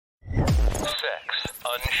Sex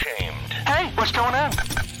Unshamed. Hey, what's going on?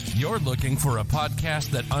 You're looking for a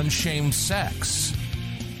podcast that unshames sex.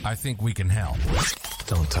 I think we can help.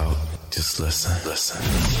 Don't talk, just listen.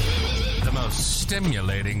 The most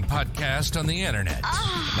stimulating podcast on the internet.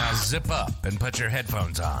 Now zip up and put your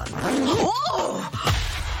headphones on.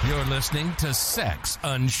 You're listening to Sex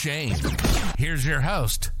Unshamed. Here's your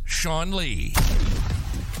host, Sean Lee.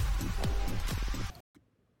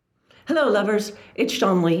 Hello, lovers. It's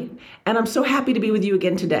Sean Lee, and I'm so happy to be with you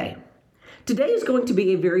again today. Today is going to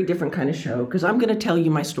be a very different kind of show because I'm going to tell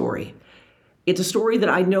you my story. It's a story that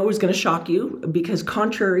I know is going to shock you because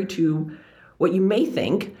contrary to what you may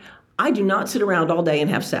think, I do not sit around all day and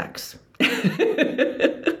have sex. I'm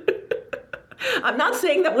not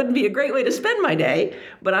saying that wouldn't be a great way to spend my day,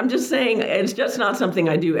 but I'm just saying it's just not something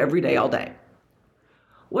I do every day, all day.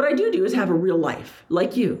 What I do is have a real life,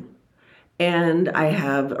 like you. And I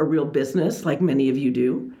have a real business, like many of you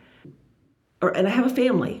do. And I have a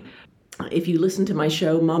family. If you listen to my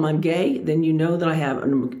show, Mom, I'm Gay, then you know that I have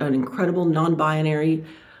an incredible non-binary,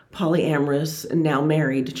 polyamorous, and now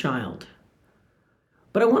married child.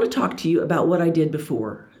 But I want to talk to you about what I did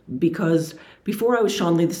before, because before I was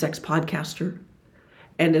Sean Lee, the sex podcaster,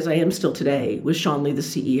 and as I am still today, was Sean Lee, the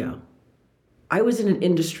CEO. I was in an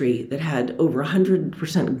industry that had over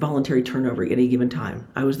 100% voluntary turnover at any given time.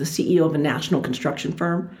 I was the CEO of a national construction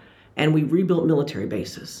firm, and we rebuilt military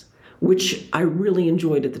bases, which I really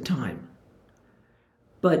enjoyed at the time.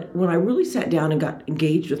 But when I really sat down and got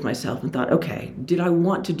engaged with myself and thought, okay, did I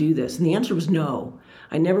want to do this? And the answer was no.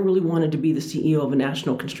 I never really wanted to be the CEO of a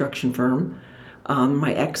national construction firm.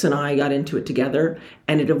 My ex and I got into it together,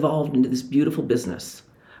 and it evolved into this beautiful business.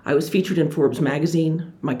 I was featured in Forbes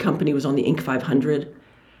magazine. My company was on the Inc. 500,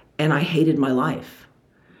 and I hated my life.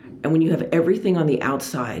 And when you have everything on the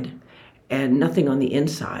outside and nothing on the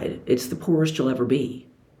inside, it's the poorest you'll ever be.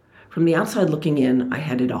 From the outside looking in, I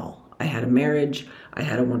had it all. I had a marriage. I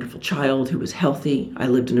had a wonderful child who was healthy. I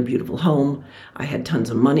lived in a beautiful home. I had tons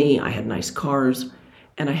of money. I had nice cars,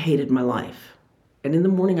 and I hated my life. And in the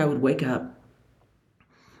morning, I would wake up,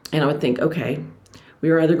 and I would think, okay, we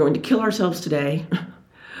are either going to kill ourselves today,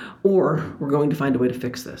 or we're going to find a way to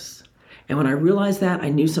fix this. And when I realized that, I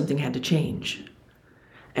knew something had to change.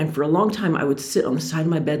 And for a long time, I would sit on the side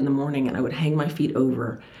of my bed in the morning and I would hang my feet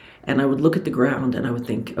over and I would look at the ground and I would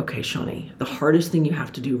think, okay, Shawnee, the hardest thing you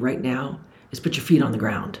have to do right now is put your feet on the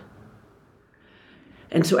ground.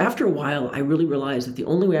 And so after a while, I really realized that the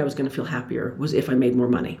only way I was going to feel happier was if I made more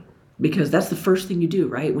money. Because that's the first thing you do,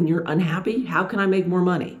 right? When you're unhappy, how can I make more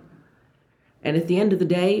money? And at the end of the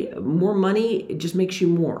day, more money, it just makes you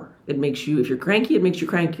more. It makes you, if you're cranky, it makes you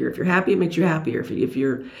crankier. If you're happy, it makes you happier.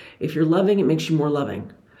 If you're loving, it makes you more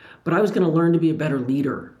loving. But I was going to learn to be a better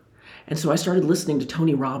leader. And so I started listening to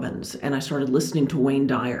Tony Robbins, and I started listening to Wayne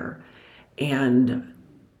Dyer. And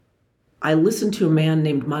I listened to a man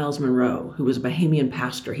named Myles Munroe, who was a Bahamian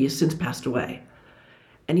pastor. He has since passed away.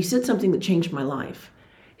 And he said something that changed my life.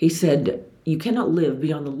 He said, you cannot live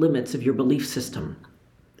beyond the limits of your belief system.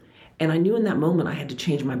 And I knew in that moment I had to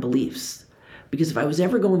change my beliefs, because if I was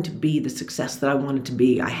ever going to be the success that I wanted to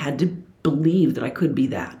be, I had to believe that I could be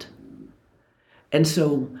that. And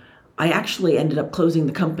so I actually ended up closing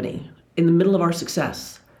the company in the middle of our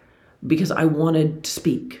success because I wanted to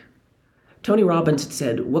speak. Tony Robbins had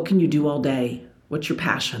said, what can you do all day? What's your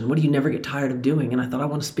passion? What do you never get tired of doing? And I thought, I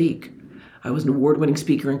want to speak. I was an award-winning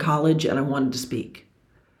speaker in college and I wanted to speak.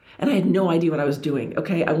 And I had no idea what I was doing.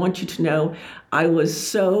 Okay, I want you to know I was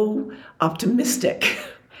so optimistic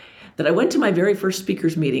that I went to my very first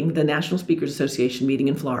speakers meeting, the National Speakers Association meeting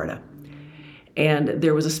in Florida. And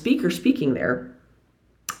there was a speaker speaking there.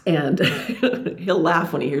 And he'll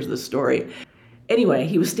laugh when he hears this story. Anyway,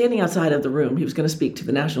 he was standing outside of the room. He was going to speak to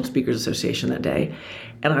the National Speakers Association that day.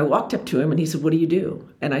 And I walked up to him and he said, what do you do?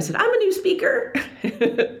 And I said, I'm a new speaker.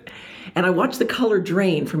 And I watched the color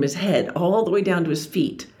drain from his head all the way down to his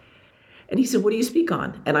feet. And he said, what do you speak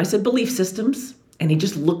on? And I said, belief systems. And he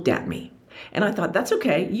just looked at me. And I thought, that's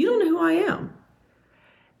okay. You don't know who I am.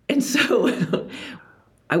 And so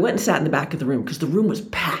I went and sat in the back of the room because the room was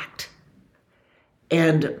packed.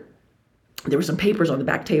 And there were some papers on the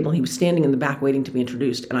back table. And he was standing in the back waiting to be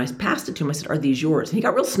introduced. And I passed it to him. I said, are these yours? And he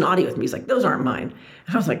got real snotty with me. He's like, those aren't mine.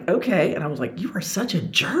 And I was like, okay. And I was like, you are such a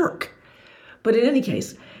jerk. But in any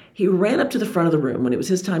case, he ran up to the front of the room when it was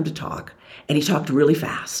his time to talk. And he talked really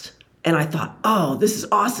fast. And I thought, oh, this is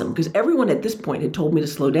awesome, because everyone at this point had told me to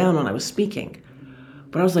slow down when I was speaking.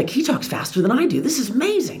 But I was like, he talks faster than I do. This is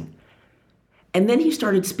amazing. And then he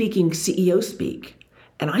started speaking CEO speak.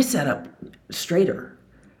 And I sat up straighter.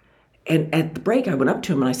 And at the break, I went up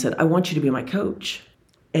to him and I said, I want you to be my coach.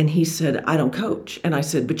 And he said, I don't coach. And I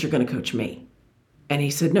said, but you're going to coach me. And he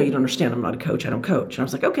said, no, you don't understand. I'm not a coach. I don't coach. And I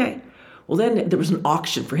was like, okay. Well, then there was an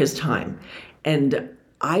auction for his time. And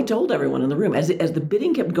I told everyone in the room, as the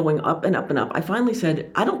bidding kept going up and up and up, I finally said,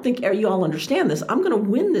 I don't think you all understand this. I'm going to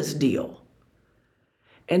win this deal.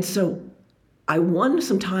 And so I won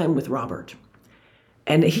some time with Robert.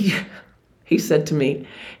 And he said to me,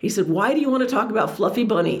 he said, why do you want to talk about fluffy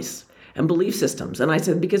bunnies and belief systems? And I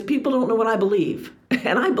said, because people don't know what I believe.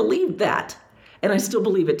 And I believed that. And I still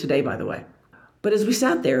believe it today, by the way. But as we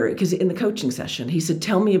sat there, because in the coaching session, he said,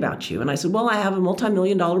 tell me about you. And I said, well, I have a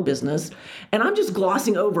multi-million-dollar business, and I'm just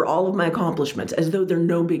glossing over all of my accomplishments as though they're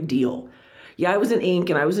no big deal. Yeah, I was in Inc.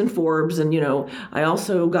 and I was in Forbes, and, I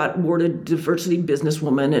also got awarded Diversity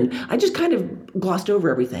Businesswoman, and I just kind of glossed over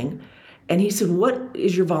everything. And he said, what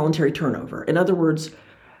is your voluntary turnover? In other words,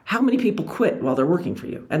 how many people quit while they're working for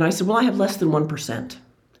you? And I said, well, I have less than 1%.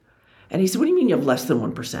 And he said, what do you mean you have less than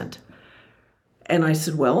 1%? And I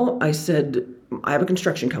said, I have a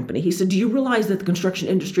construction company. He said, do you realize that the construction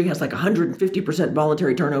industry has like 150%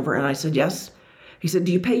 voluntary turnover? And I said, yes. He said,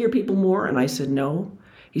 do you pay your people more? And I said, no.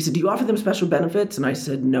 He said, do you offer them special benefits? And I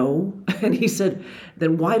said, no. And he said,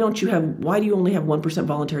 then why do you only have 1%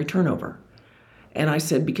 voluntary turnover? And I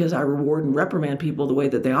said, because I reward and reprimand people the way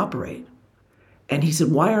that they operate. And he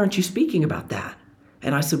said, why aren't you speaking about that?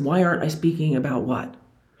 And I said, why aren't I speaking about what?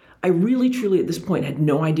 I really, truly, at this point, had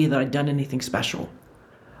no idea that I'd done anything special.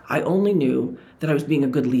 I only knew that I was being a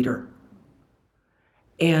good leader.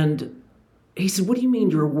 And he said, what do you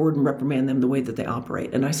mean you reward and reprimand them the way that they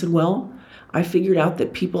operate? And I said, well, I figured out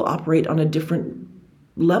that people operate on a different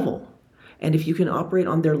level. And if you can operate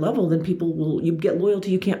on their level, then you get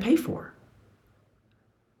loyalty you can't pay for.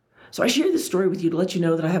 So I share this story with you to let you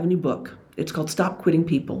know that I have a new book. It's called Stop Quitting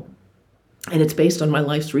People. And it's based on my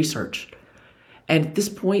life's research. And at this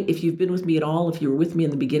point, if you've been with me at all, if you were with me in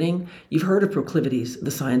the beginning, you've heard of Proclivities,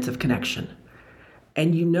 the science of connection.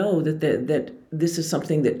 And you know that this is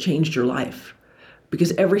something that changed your life.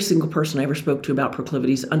 Because every single person I ever spoke to about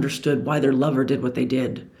proclivities understood why their lover did what they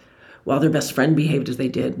did, while their best friend behaved as they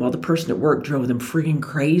did, while the person at work drove them freaking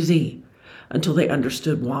crazy, until they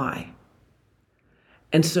understood why.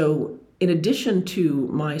 And so, in addition to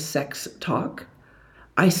my sex talk,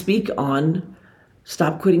 I speak on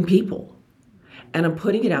Stop Quitting People. And I'm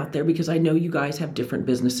putting it out there because I know you guys have different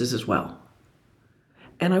businesses as well.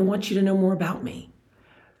 And I want you to know more about me.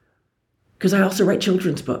 Because I also write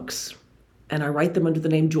children's books. And I write them under the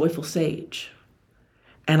name Joyful Sage.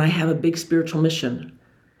 And I have a big spiritual mission.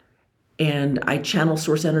 And I channel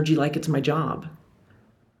source energy like it's my job.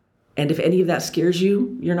 And if any of that scares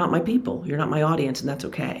you, you're not my people. You're not my audience, and that's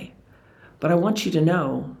okay. But I want you to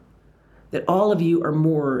know that all of you are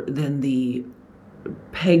more than the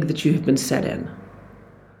peg that you have been set in.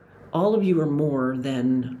 All of you are more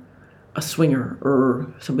than a swinger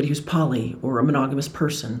or somebody who's poly or a monogamous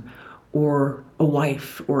person or a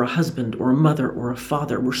wife or a husband or a mother or a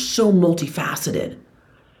father. We're so multifaceted.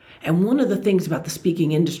 And one of the things about the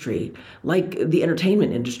speaking industry, like the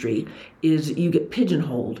entertainment industry, is you get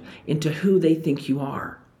pigeonholed into who they think you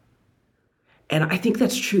are. And I think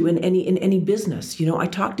that's true in any business. I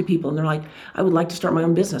talk to people and they're like, I would like to start my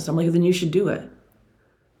own business. I'm like, then you should do it.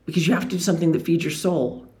 Because you have to do something that feeds your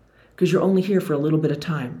soul. Because you're only here for a little bit of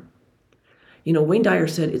time. Wayne Dyer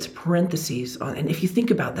said it's parentheses. And if you think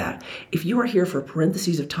about that, if you are here for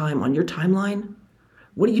parentheses of time on your timeline,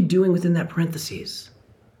 what are you doing within that parentheses?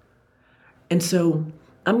 And so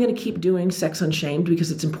I'm going to keep doing Sex Unshamed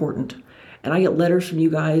because it's important. And I get letters from you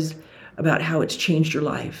guys about how it's changed your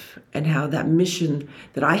life and how that mission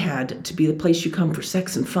that I had to be the place you come for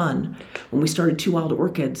sex and fun when we started Two Wild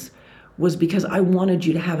Orchids was because I wanted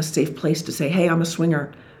you to have a safe place to say, hey, I'm a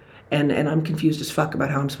swinger and I'm confused as fuck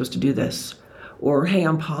about how I'm supposed to do this. Or, hey,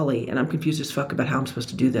 I'm poly and I'm confused as fuck about how I'm supposed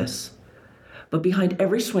to do this. But behind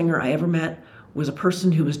every swinger I ever met was a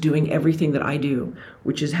person who was doing everything that I do,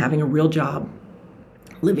 which is having a real job,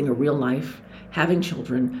 living a real life, having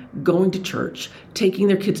children, going to church, taking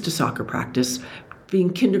their kids to soccer practice, being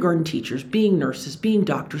kindergarten teachers, being nurses, being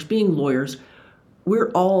doctors, being lawyers. We're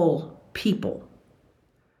all people.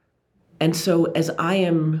 And so as I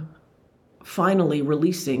am finally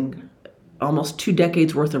releasing almost 2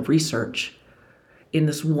 decades worth of research in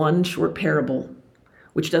this one short parable,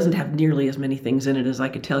 which doesn't have nearly as many things in it as I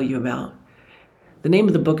could tell you about, the name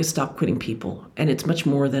of the book is Stop Quitting People. And it's much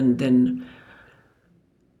more than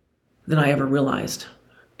I ever realized.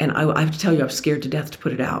 And I have to tell you, I was scared to death to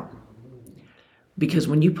put it out. Because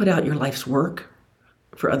when you put out your life's work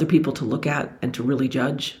for other people to look at and to really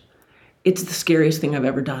judge, it's the scariest thing I've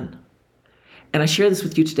ever done. And I share this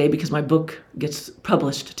with you today because my book gets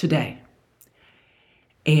published today.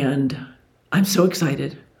 And I'm so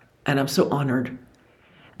excited and I'm so honored.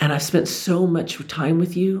 And I've spent so much time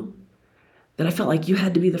with you that I felt like you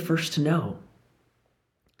had to be the first to know.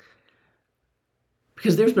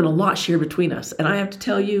 Because there's been a lot shared between us. And I have to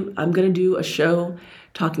tell you, I'm going to do a show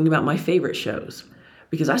talking about my favorite shows.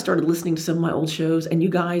 Because I started listening to some of my old shows, and you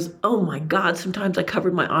guys, oh my God, sometimes I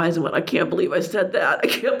covered my eyes and went, I can't believe I said that. I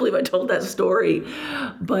can't believe I told that story.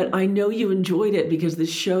 But I know you enjoyed it because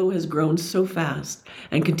this show has grown so fast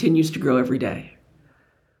and continues to grow every day.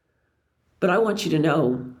 But I want you to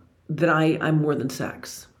know that I'm more than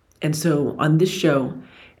sex. And so on this show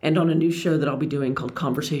and on a new show that I'll be doing called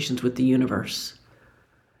Conversations with the Universe,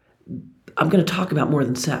 I'm going to talk about more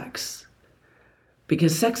than sex.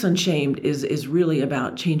 Because Sex Unshamed is really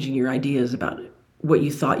about changing your ideas about what you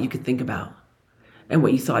thought you could think about and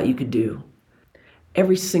what you thought you could do.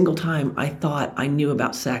 Every single time I thought I knew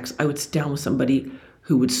about sex, I would sit down with somebody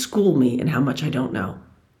who would school me in how much I don't know.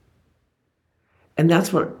 And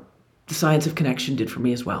that's what the Science of Connection did for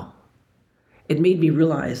me as well. It made me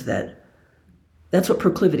realize that that's what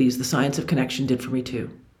Proclivities, the Science of Connection, did for me too.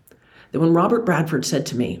 That when Robert Bradford said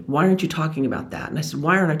to me, why aren't you talking about that? And I said,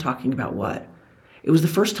 why aren't I talking about what? It was the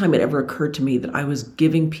first time it ever occurred to me that I was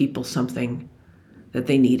giving people something that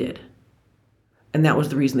they needed. And that was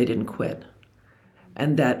the reason they didn't quit.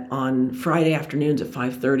 And that on Friday afternoons at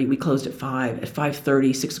 5:30, we closed at 5. At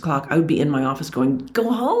 5:30, 6 o'clock, I would be in my office going,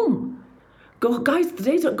 go home. Go, guys,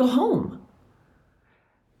 go home.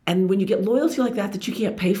 And when you get loyalty like that you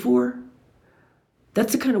can't pay for,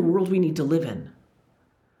 that's the kind of world we need to live in.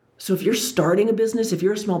 So if you're starting a business, if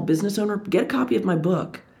you're a small business owner, get a copy of my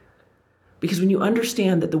book. Because when you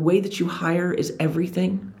understand that the way that you hire is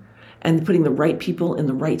everything, and putting the right people in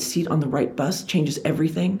the right seat on the right bus changes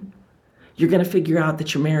everything, you're going to figure out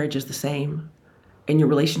that your marriage is the same and your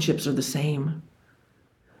relationships are the same.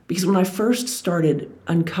 Because when I first started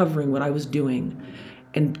uncovering what I was doing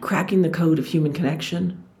and cracking the code of human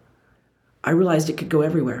connection, I realized it could go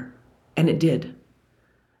everywhere, and it did.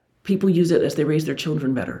 People use it as they raise their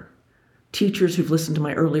children better. Teachers who've listened to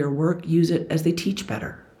my earlier work use it as they teach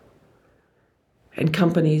better. And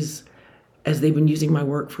companies, as they've been using my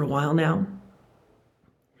work for a while now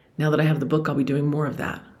that I have the book, I'll be doing more of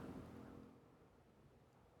that.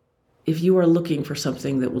 If you are looking for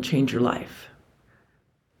something that will change your life,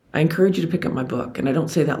 I encourage you to pick up my book, and I don't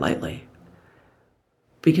say that lightly,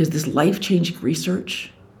 because this life-changing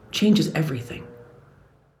research changes everything.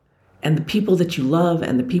 And the people that you love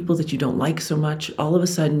and the people that you don't like so much, all of a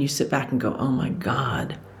sudden you sit back and go, oh my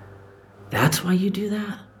God, that's why you do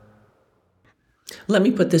that? Let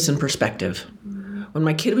me put this in perspective. When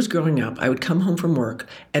my kid was growing up, I would come home from work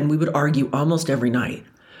and we would argue almost every night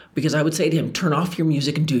because I would say to him, turn off your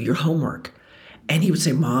music and do your homework. And he would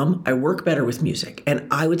say, Mom, I work better with music. And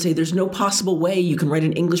I would say, there's no possible way you can write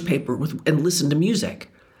an English paper and listen to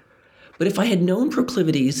music. But if I had known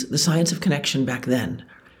Proclivities, the Science of Connection back then,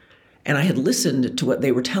 and I had listened to what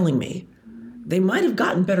they were telling me, they might have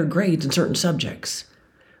gotten better grades in certain subjects.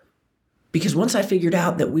 Because once I figured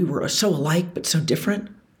out that we were so alike but so different,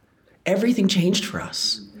 everything changed for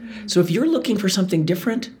us. So if you're looking for something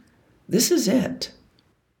different, this is it.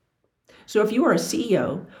 So if you are a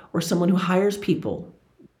CEO or someone who hires people,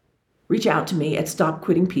 reach out to me at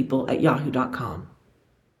stopquittingpeople@yahoo.com.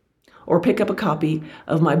 Or pick up a copy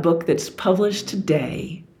of my book that's published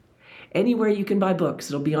today. Anywhere you can buy books,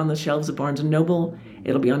 it'll be on the shelves of Barnes & Noble,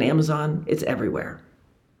 it'll be on Amazon, it's everywhere.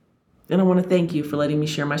 And I want to thank you for letting me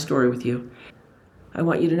share my story with you. I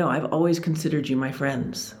want you to know I've always considered you my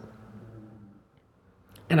friends.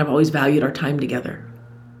 And I've always valued our time together.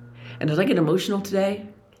 And as I get emotional today,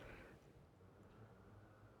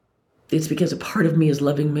 it's because a part of me is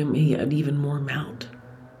loving me an even more amount.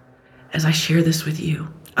 As I share this with you,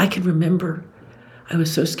 I can remember I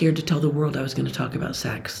was so scared to tell the world I was going to talk about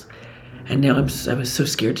sex. And now I was so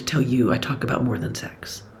scared to tell you I talk about more than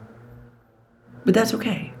sex. But that's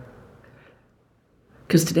okay.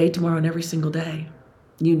 Because today, tomorrow, and every single day,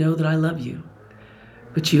 you know that I love you.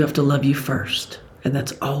 But you have to love you first. And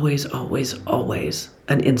that's always, always, always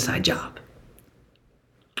an inside job.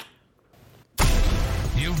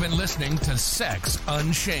 You've been listening to Sex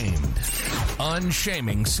Unshamed.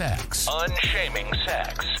 Unshaming sex. Unshaming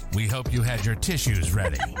sex. We hope you had your tissues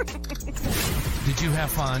ready. Did you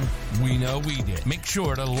have fun? We know we did. Make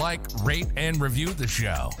sure to like, rate, and review the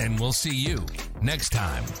show. And we'll see you next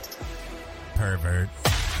time. Pervert.